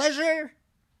his pleasure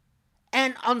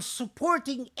and on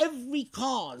supporting every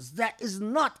cause that is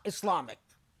not Islamic.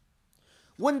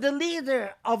 When the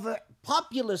leader of a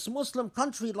populous Muslim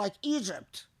country like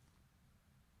Egypt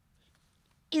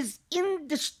is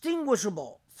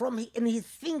indistinguishable in his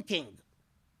thinking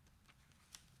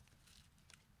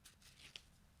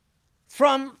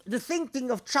from the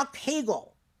thinking of Chuck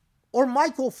Hagel or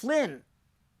Michael Flynn,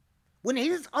 when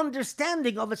his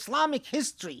understanding of Islamic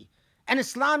history and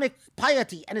Islamic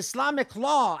piety and Islamic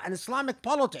law and Islamic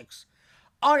politics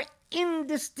are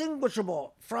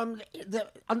indistinguishable from the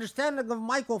understanding of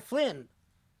Michael Flynn.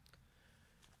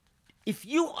 If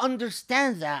you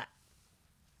understand that,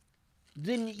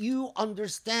 then you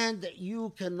understand that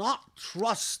you cannot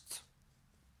trust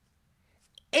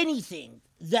anything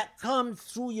that come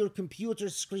through your computer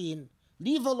screen,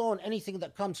 leave alone anything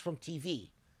that comes from TV,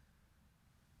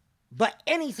 but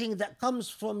anything that comes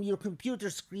from your computer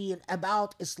screen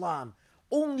about Islam,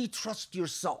 only trust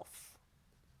yourself.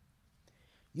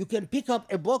 You can pick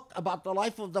up a book about the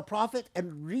life of the Prophet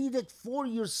and read it for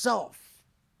yourself.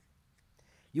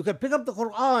 You can pick up the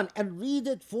Quran and read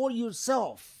it for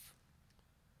yourself.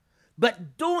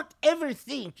 But don't ever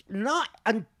think, not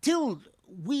until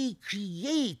we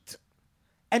create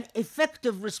an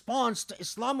effective response to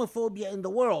Islamophobia in the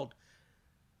world,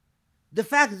 the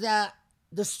fact that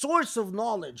the source of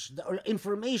knowledge or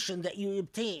information that you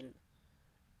obtain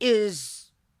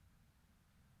is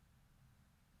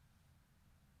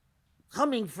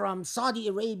coming from Saudi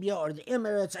Arabia or the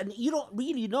Emirates, and you don't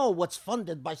really know what's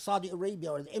funded by Saudi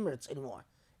Arabia or the Emirates anymore.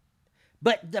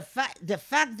 But the fact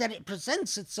that it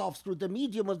presents itself through the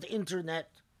medium of the internet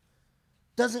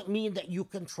doesn't mean that you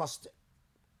can trust it.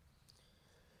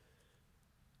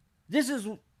 This is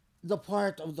the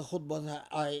part of the khutbah that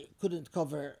I couldn't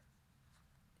cover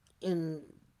in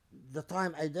the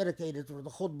time I dedicated for the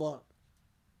khutbah.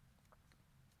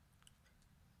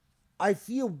 I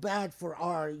feel bad for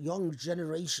our young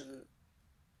generation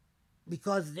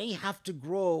because they have to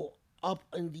grow up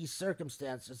in these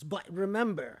circumstances. But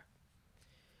remember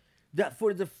that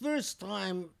for the first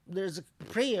time, there's a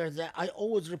prayer that I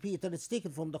always repeat, and it's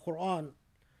taken from the Quran.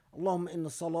 اللهم إن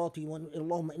صلاتي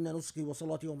اللهم إن نسكي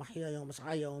وصلاتي ومحياي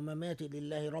ومسعاي ومماتي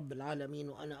لله رب العالمين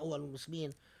وأنا أول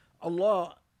المسلمين.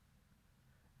 Allah,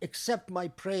 accept my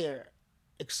prayer,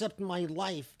 accept my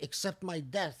life, accept my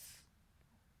death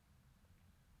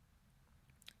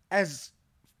as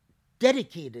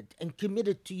dedicated and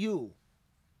committed to you,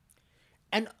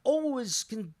 and always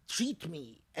can treat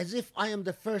me as if I am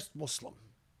the first Muslim.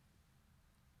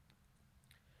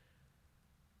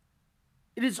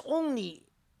 It is only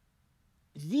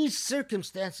these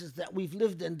circumstances that we've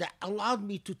lived in that allowed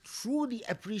me to truly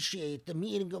appreciate the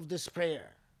meaning of this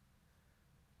prayer,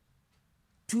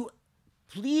 to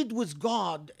plead with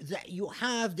God that you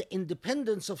have the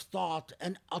independence of thought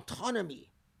and autonomy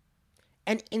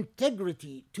and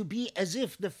integrity to be as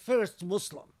if the first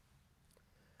Muslim,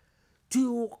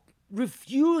 to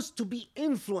refuse to be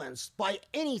influenced by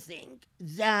anything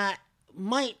that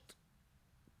might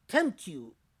tempt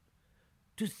you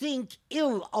to think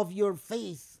ill of your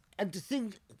faith and to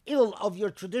think ill of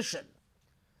your tradition,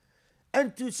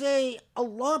 and to say,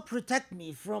 Allah protect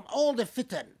me from all the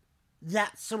fitan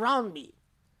that surround me,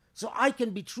 so I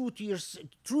can be true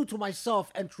to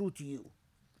myself and true to you.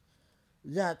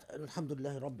 That,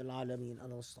 alhamdulillah Rabbil Alameen,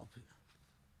 ana astaghfir.